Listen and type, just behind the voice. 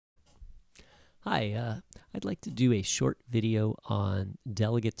Hi, I'd like to do a short video on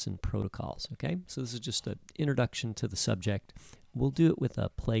delegates and protocols, okay? So this is just an introduction to the subject. We'll do it with a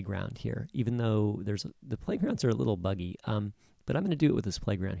playground here, even though the playgrounds are a little buggy, but I'm going to do it with this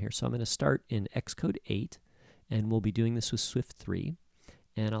playground here. So I'm going to start in Xcode 8, and we'll be doing this with Swift 3,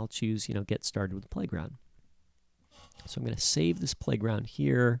 and I'll choose, get started with the playground. So I'm going to save this playground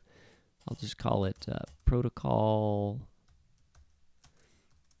here. I'll just call it protocol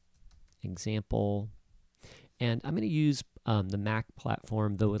example, and I'm going to use the Mac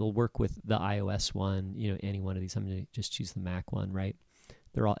platform, though it'll work with the iOS one, any one of these. I'm going to just choose the Mac one, right?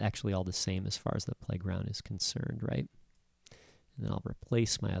 They're all actually all the same as far as the playground is concerned, right? And then I'll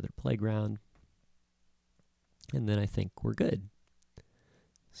replace my other playground, and then I think we're good.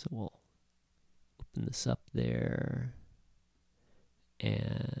 So we'll open this up there,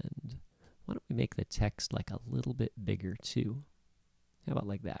 and why don't we make the text like a little bit bigger too? How about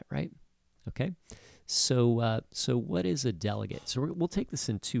like that, right? Okay, so what is a delegate? So we'll take this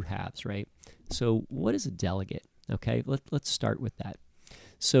in two halves, right? So what is a delegate? Okay, let's start with that.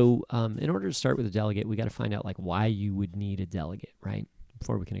 So in order to start with a delegate, we got to find out like why you would need a delegate, right?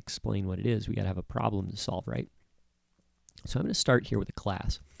 Before we can explain what it is, we got to have a problem to solve, right? So I'm going to start here with a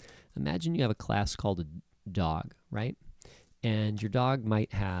class. Imagine you have a class called a dog, right? And your dog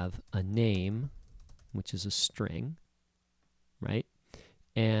might have a name, which is a string, right?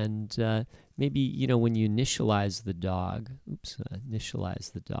 And maybe, when you initialize the dog,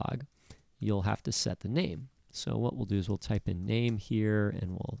 you'll have to set the name. So what we'll do is we'll type in name here,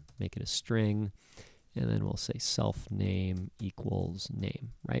 and we'll make it a string, and then we'll say self name equals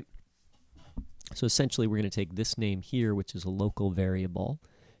name, right? So essentially, we're going to take this name here, which is a local variable,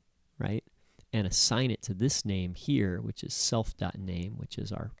 right, and assign it to this name here, which is self.name, which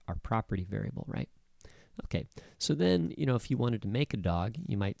is our property variable, right? Okay, so then, if you wanted to make a dog,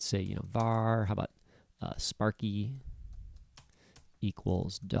 you might say, var, how about Sparky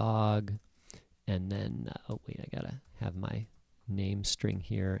equals dog, and then, oh wait, I gotta have my name string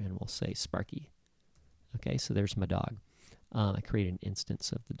here, and we'll say Sparky. Okay, so there's my dog. I create an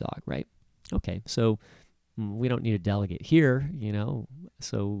instance of the dog, right? Okay, so we don't need a delegate here,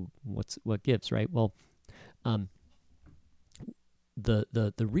 so what gives, right? Well,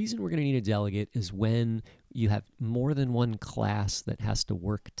 the reason we're going to need a delegate is when you have more than one class that has to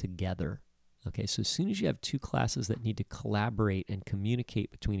work together. Okay, so as soon as you have two classes that need to collaborate and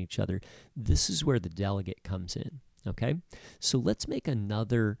communicate between each other, this is where the delegate comes in. Okay, so let's make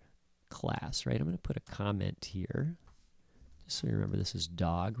another class, right? I'm going to put a comment here, just so you remember this is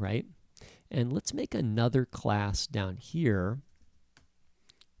dog, right? And let's make another class down here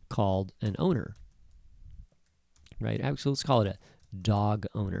called an owner, right? Actually, let's call it a dog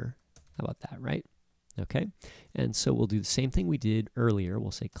owner. How about that, right? Okay, and so we'll do the same thing we did earlier.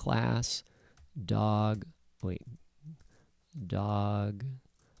 We'll say class dog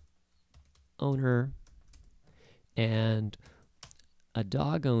owner, and a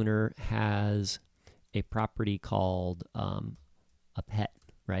dog owner has a property called a pet,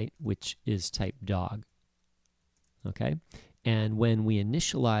 right, which is type dog. Okay, and when we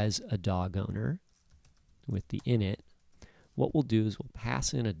initialize a dog owner with the init, what we'll do is we'll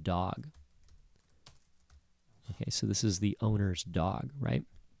pass in a dog. Okay, so this is the owner's dog, right?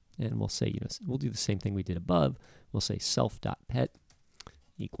 And we'll say, we'll do the same thing we did above. We'll say self.pet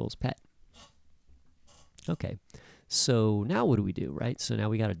equals pet. Okay, so now what do we do, right? So now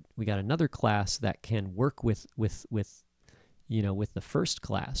we got another class that can work with the first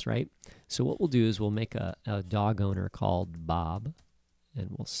class, right? So what we'll do is we'll make a dog owner called Bob, and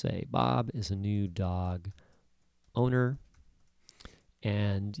we'll say Bob is a new dog owner.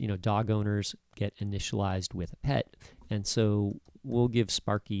 And dog owners get initialized with a pet, and so we'll give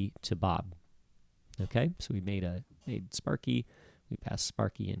Sparky to Bob. Okay, so we made Sparky, we passed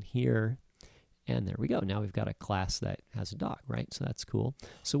Sparky in here, and there we go. Now we've got a class that has a dog, right? So that's cool.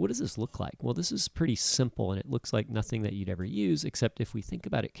 So what does this look like? Well, this is pretty simple, and it looks like nothing that you'd ever use, except if we think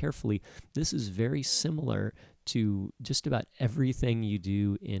about it carefully, this is very similar to just about everything you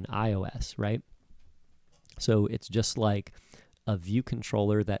do in iOS, right? So it's just like a view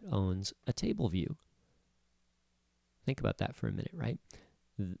controller that owns a table view. Think about that for a minute, right?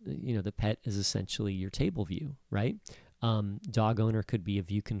 The pet is essentially your table view, right? Dog owner could be a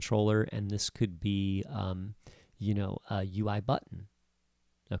view controller, and this could be, a UI button,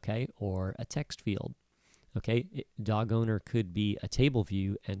 okay, or a text field. Okay, dog owner could be a table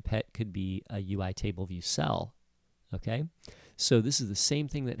view, and pet could be a UI table view cell. Okay, so this is the same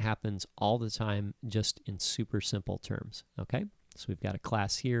thing that happens all the time, just in super simple terms. Okay, so we've got a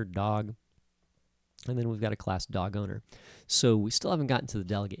class here, dog, And then we've got a class dog owner. So we still haven't gotten to the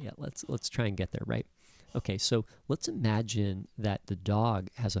delegate yet. Let's try and get there, right? Okay, so let's imagine that the dog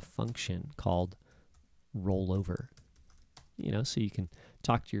has a function called rollover. You know, so you can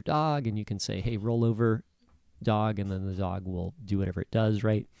talk to your dog and you can say, hey, roll over dog, and then the dog will do whatever it does,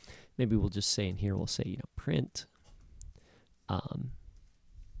 right? Maybe we'll just say in here, we'll say, you know, print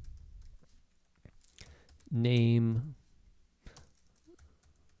name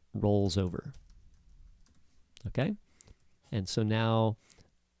rolls over. Okay? And so now,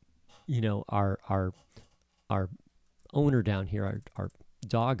 you know, our owner down here, our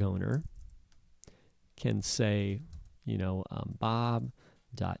dog owner, can say, you know,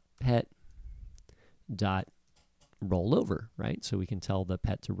 Bob.pet.roll over, right? So we can tell the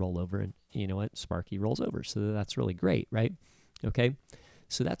pet to roll over, and you know what? Sparky rolls over. So that's really great, right? Okay?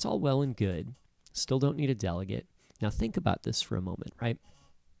 So that's all well and good. Still don't need a delegate. Now think about this for a moment, right?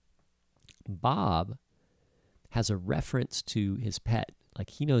 Bob has a reference to his pet. Like,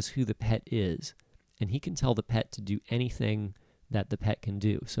 he knows who the pet is, and he can tell the pet to do anything that the pet can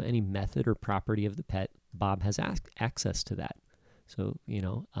do. So any method or property of the pet, Bob has access to that. So, you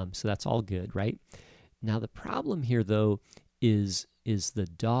know, so that's all good, right? Now the problem here, though, is the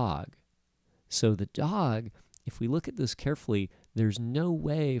dog. So the dog, if we look at this carefully, there's no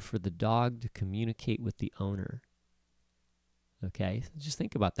way for the dog to communicate with the owner. Okay, just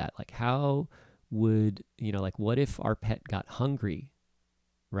think about that. Like, how would, you know, like, what if our pet got hungry,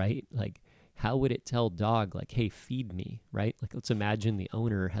 right? Like, how would it tell dog, like, hey, feed me, right? Like, let's imagine the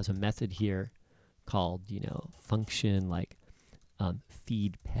owner has a method here called, you know, function like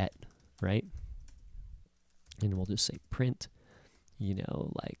feed pet, right? And we'll just say print, you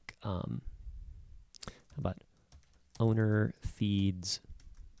know, like, how about owner feeds,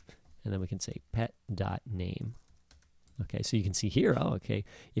 and then we can say pet.name. Okay, so you can see here, oh, okay,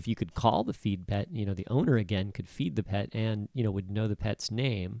 if you could call the feed pet, you know, the owner again could feed the pet and, you know, would know the pet's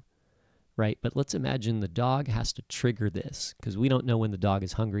name, right? But let's imagine the dog has to trigger this, because we don't know when the dog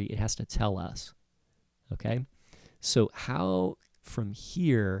is hungry. It has to tell us, okay? So how from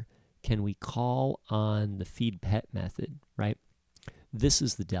here can we call on the feed pet method, right? This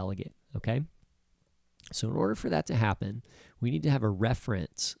is the delegate, okay? So in order for that to happen, we need to have a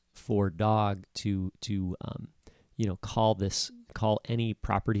reference for dog to you know, call any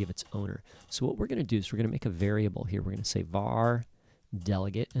property of its owner. So what we're going to do is we're going to make a variable here. We're going to say var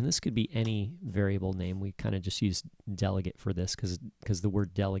delegate, and this could be any variable name. We kind of just use delegate for this because the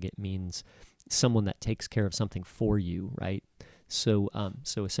word delegate means someone that takes care of something for you, right? So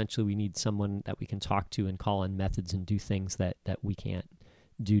so essentially we need someone that we can talk to and call on methods and do things that we can't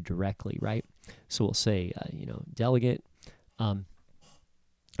do directly, right? So we'll say you know, delegate, and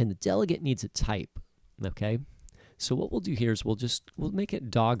the delegate needs a type, okay? So what we'll do here is we'll make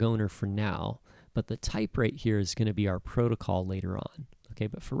it dog owner for now, but the type right here is going to be our protocol later on. Okay,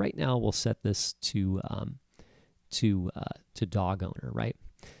 but for right now we'll set this to dog owner, right?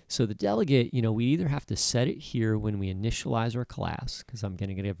 So the delegate, you know, we either have to set it here when we initialize our class, because I'm going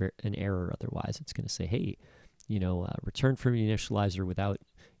to get an error otherwise. It's going to say, hey, you know, return from the initializer without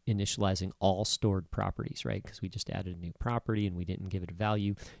initializing all stored properties, right? Because we just added a new property and we didn't give it a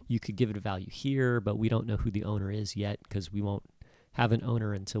value. You could give it a value here, but we don't know who the owner is yet, because we won't have an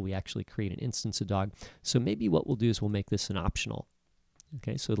owner until we actually create an instance of dog. So maybe what we'll do is we'll make this an optional.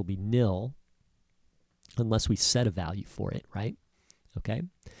 Okay, so it'll be nil unless we set a value for it, right? Okay,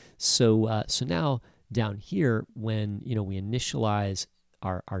 so so now down here, when, you know, we initialize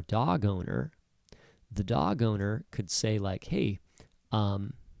our dog owner, the dog owner could say like, hey,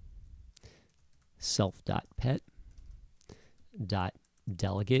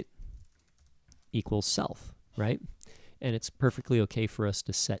 self.pet.delegate equals self, right? And it's perfectly okay for us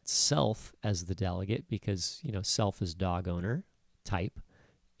to set self as the delegate, because, you know, self is dog owner type,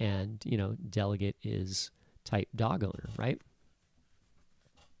 and, you know, delegate is type dog owner, right?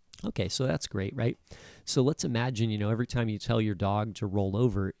 Okay, so that's great, right? So let's imagine, you know, every time you tell your dog to roll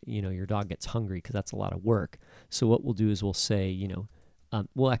over, you know, your dog gets hungry, because that's a lot of work. So what we'll do is we'll say, you know,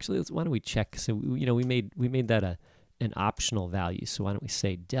 well, actually, why don't we check? So, you know, we made that an optional value. So why don't we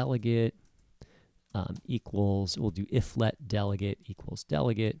say delegate equals, we'll do if let delegate equals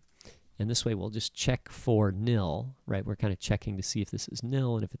delegate. And this way we'll just check for nil, right? We're kind of checking to see if this is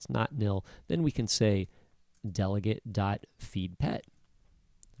nil, and if it's not nil, then we can say delegate.feedPet,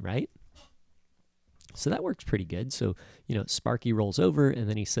 right? So that works pretty good. So, you know, Sparky rolls over, and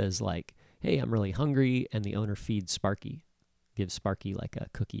then he says like, hey, I'm really hungry, and the owner feeds Sparky, gives Sparky like a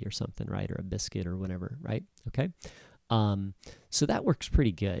cookie or something, right? Or a biscuit or whatever, right? Okay. So that works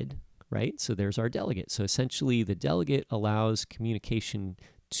pretty good, right? So there's our delegate. So essentially the delegate allows communication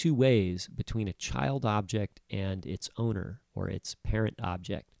two ways between a child object and its owner or its parent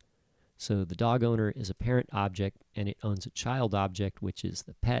object. So the dog owner is a parent object and it owns a child object, which is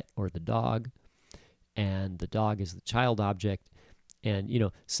the pet or the dog, and the dog is the child object. And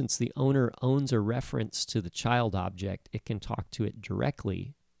since the owner owns a reference to the child object, it can talk to it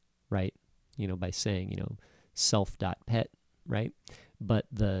directly, right? By saying, self.pet, right? But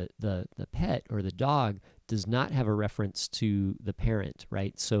the pet or the dog does not have a reference to the parent,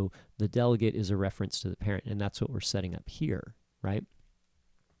 right? So the delegate is a reference to the parent, and that's what we're setting up here, right?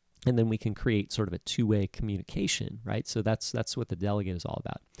 And then we can create sort of a two-way communication, right? So that's what the delegate is all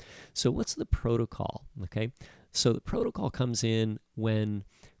about. So what's the protocol, okay? So the protocol comes in when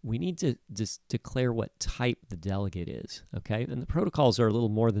we need to just declare what type the delegate is, okay? And the protocols are a little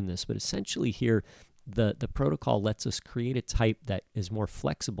more than this, but essentially here, the protocol lets us create a type that is more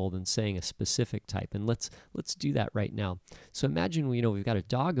flexible than saying a specific type. And let's do that right now. So imagine we've got a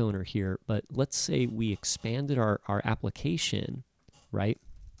dog owner here, but let's say we expanded our application, right?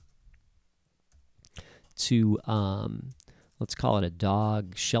 To let's call it a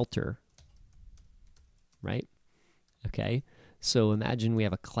dog shelter, right? Okay, so imagine we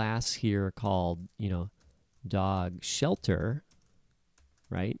have a class here called dog shelter,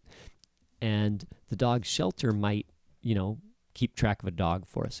 right? And the dog shelter might keep track of a dog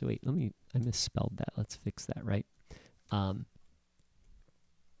for us. So wait, I misspelled that. Let's fix that, right?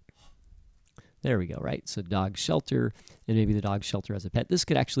 There we go, right? So dog shelter, and maybe the dog shelter has a pet. This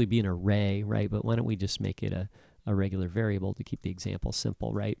could actually be an array, right? But why don't we just make it a regular variable to keep the example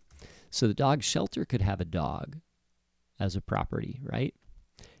simple, right? So the dog shelter could have a dog as a property, right?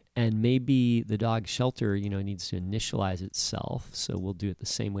 And maybe the dog shelter, needs to initialize itself. So we'll do it the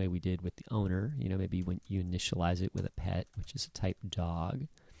same way we did with the owner. Maybe when you initialize it with a pet, which is a type dog.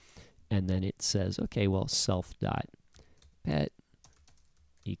 And then it says, okay, well, self.pet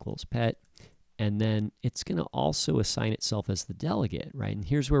equals pet. And then it's going to also assign itself as the delegate, right? And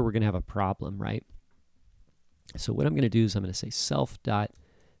here's where we're going to have a problem, right? So what I'm going to do is I'm going to say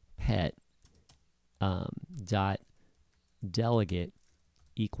self.pet dot delegate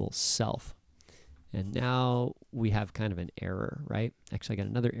equals self. And now we have kind of an error, right? Actually, I got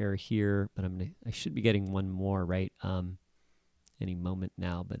another error here, but I should be getting one more, right? Any moment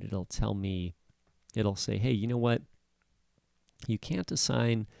now, but it'll say, hey, you know what? You can't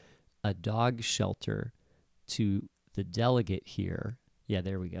assign a dog shelter to the delegate here. Yeah,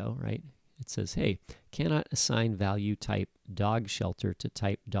 there we go, right? It says, hey, cannot assign value type dog shelter to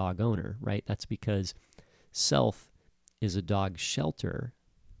type dog owner, right? That's because self is a dog shelter,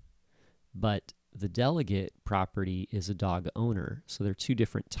 but the delegate property is a dog owner. So they're two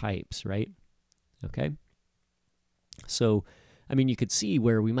different types, right? Okay. So, you could see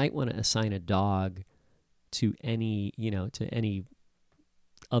where we might want to assign a dog to any, to any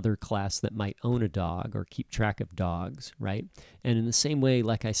other class that might own a dog or keep track of dogs, right? And in the same way,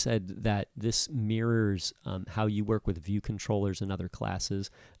 like I said, that this mirrors how you work with view controllers and other classes.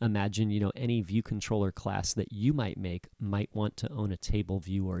 Imagine, any view controller class that you might make might want to own a table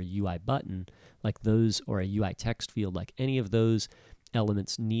view or a UI button like those, or a UI text field. Like any of those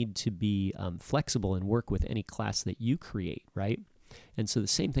elements need to be flexible and work with any class that you create, right? And so the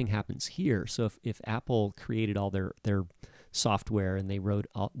same thing happens here. So if Apple created all their software and they wrote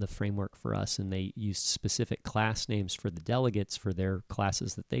all the framework for us and they used specific class names for the delegates for their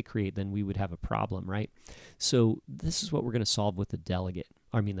classes that they create, then we would have a problem, right? So this is what we're going to solve with the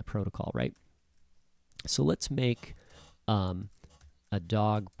the protocol, right? So let's make a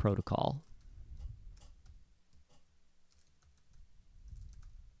dog protocol,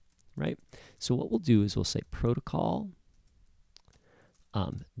 right? So what we'll do is we'll say protocol,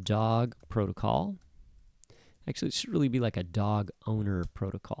 dog protocol. Actually, it should really be like a dog owner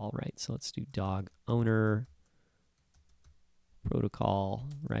protocol, right? So let's do dog owner protocol,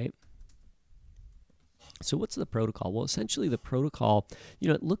 right? So what's the protocol? Well, essentially the protocol,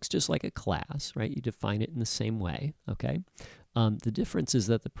 it looks just like a class, right? You define it in the same way, okay? The difference is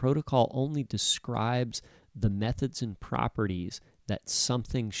that the protocol only describes the methods and properties that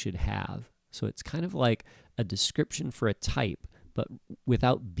something should have. So it's kind of like a description for a type, but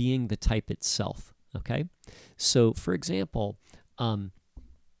without being the type itself, okay? So for example,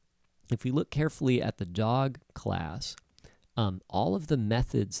 if we look carefully at the dog class, all of the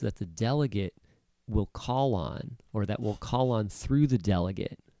methods that the delegate will call on, or that will call on through the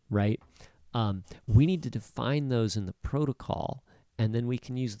delegate, right? We need to define those in the protocol, and then we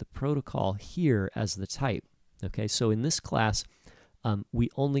can use the protocol here as the type, okay? So in this class, we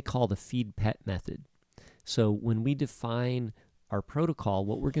only call the feedPet method. So when we define our protocol,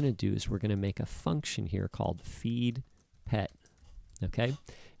 what we're going to do is we're going to make a function here called feedPet, okay?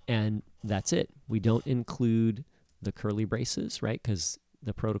 And that's it. We don't include the curly braces, right? Because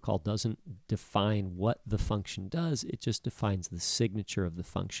the protocol doesn't define what the function does. It just defines the signature of the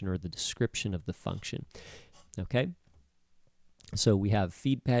function or the description of the function, okay? So we have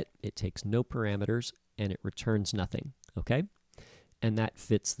feedPet. It takes no parameters, and it returns nothing, okay? And that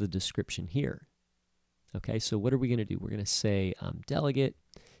fits the description here. Okay, so what are we going to do? We're going to say delegate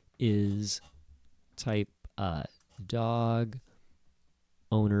is type dog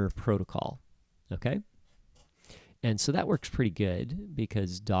owner protocol. Okay, and so that works pretty good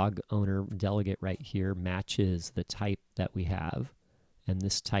because dog owner delegate right here matches the type that we have, and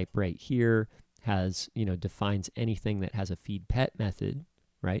this type right here has, you know, defines anything that has a feedPet method,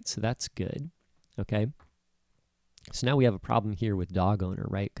 right? So that's good. Okay. So now we have a problem here with dog owner,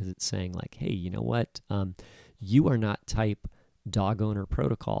 right? Because it's saying like, hey, you know what? You are not type dog owner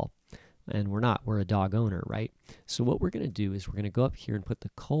protocol, and we're not. We're a dog owner, right? So what we're going to do is we're going to go up here and put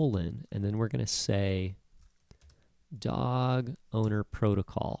the colon, and then we're going to say dog owner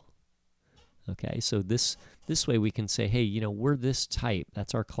protocol. Okay, so this way we can say, hey, you know, we're this type.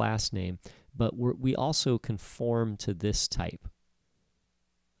 That's our class name, but we also conform to this type.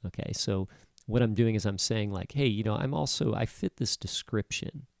 Okay, so what I'm doing is I'm saying like, hey, you know, I fit this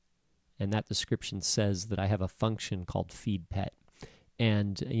description, and that description says that I have a function called feedPet.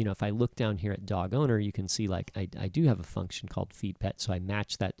 And, you know, if I look down here at dog owner, you can see like I do have a function called feedPet, so I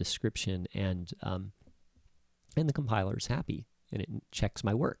match that description, and the compiler is happy, and it checks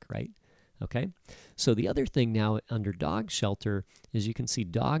my work, right? Okay, so the other thing now under dog shelter is you can see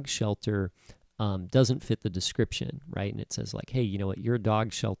dog shelter doesn't fit the description, right? And it says like, hey, you know what, you're a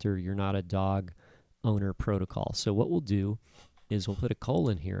dog shelter, you're not a dog owner protocol. So what we'll do is we'll put a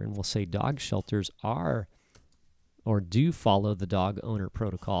colon here, and we'll say dog shelters are or do follow the dog owner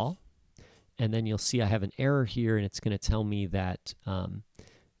protocol. And then you'll see I have an error here, and it's going to tell me that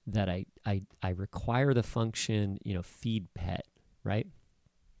that I require the function, you know, feedPet, right?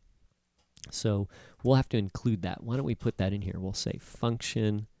 So we'll have to include that. Why don't we put that in here? We'll say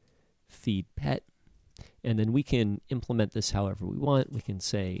function feedPet, and then we can implement this however we want. We can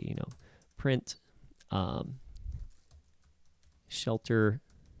say, you know, print shelter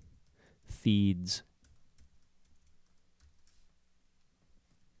feeds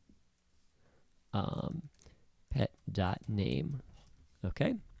pet.name.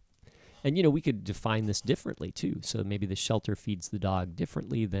 Okay, and you know, we could define this differently too. So maybe the shelter feeds the dog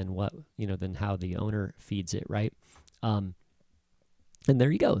differently than what, you know, than how the owner feeds it, right? And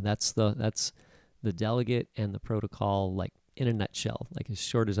there you go. That's the delegate and the protocol, like in a nutshell, like as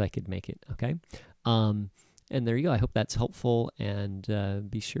short as I could make it. Okay, and there you go. I hope that's helpful, and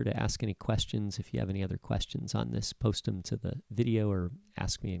be sure to ask any questions. If you have any other questions on this, post them to the video or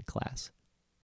ask me in class.